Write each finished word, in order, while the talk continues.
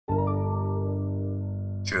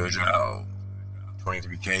Judge out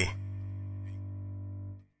 23K.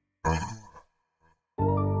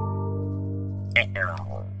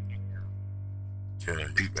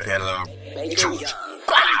 Judge, beat the catalog. On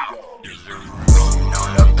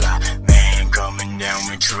the block, man, coming down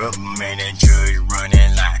with trouble, man. That judge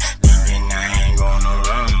running like thinking I ain't gonna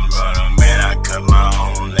run, but man, I cut my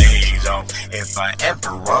own legs off. If I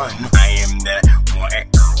ever run, I am that one.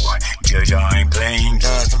 Judge, I ain't playing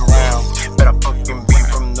guns around, but I fucking beat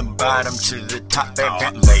from the bottom to the top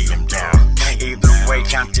and lay him down. Either way,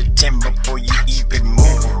 count to 10 before you even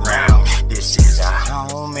move around. This is a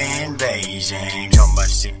home invasion. So much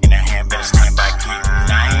sick in the hand, better stand by, kid.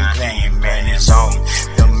 I ain't playing, man, it's on.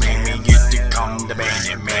 Don't make me get to come to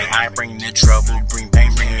bandit, man. I bring the trouble, bring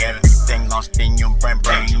pain, bring everything lost in your brain.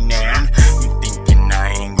 And you thinking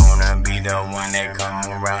I ain't gonna be the one that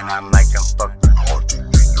come around? I'm like a fucking haunting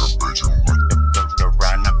in your bedroom. Fuck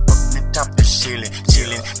around up on the top of the ceiling,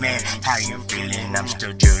 man, how you feeling? I'm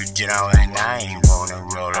still judging all, and I ain't wanna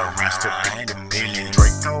roll around, still paying the million.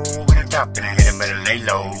 Draco over the top, and I hit him, better lay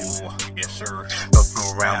low. Yes, sir.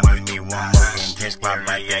 Fuck around with me one more and test my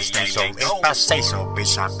bike that stay. So if I say so,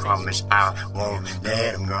 bitch, I promise I won't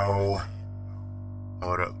let him go.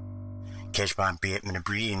 Hold up. Catch my bit in the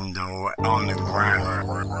breathing though on the ground.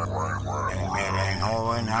 And man, ain't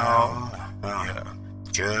going home. Yeah.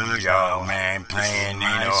 Judge, oh man, playing ain't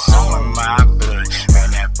no home in my blood.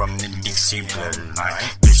 Ran that from the Dixie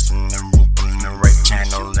bloodline. Listen the roof on the right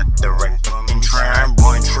channel, let the right fucking try.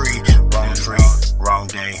 One tree, wrong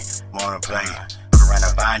day, wanna play. Look around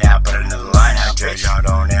and find out, put another line out. Judge, y'all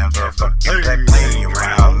don't ever fucking play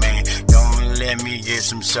around, man. Don't let me get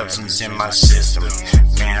some substance in my system.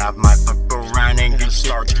 Man, I might fuck around and get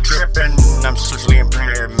start tripping. I'm socially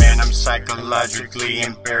impaired, man, I'm psychologically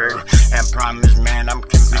impaired. And promise, man, I'm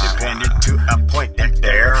can be dependent to a point that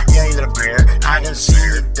there. Yeah, you little bear, I done see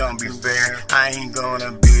you, don't be fair. I ain't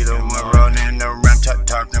gonna be the one running around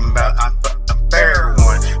talking about I fuck a fair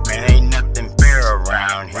one. Man, ain't nothing fair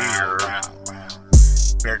around here.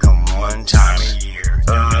 Fair come one time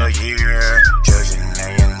a year. Judging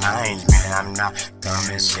laying lines, man, I'm not dumb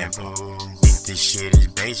and simple. Think this shit is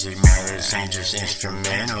basic, man, this ain't just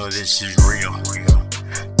instrumental, this is real.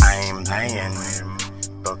 I ain't playing.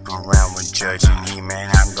 Fuck around with judging me,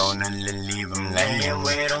 man, I'm gonna leave him laying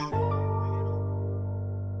with him.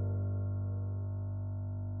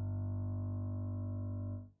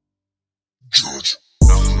 Judge. On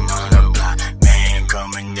the block, man,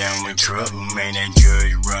 coming down with trouble, man, that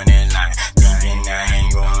judge running like thinking I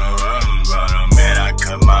ain't gonna run, but man, I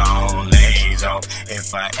cut my own legs off.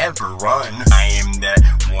 If I ever run, I am that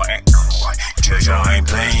one. Judge, I ain't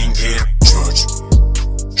playing, kid.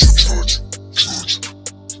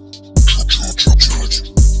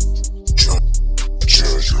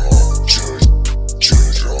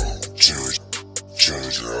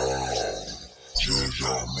 Judge,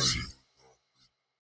 y'all, man.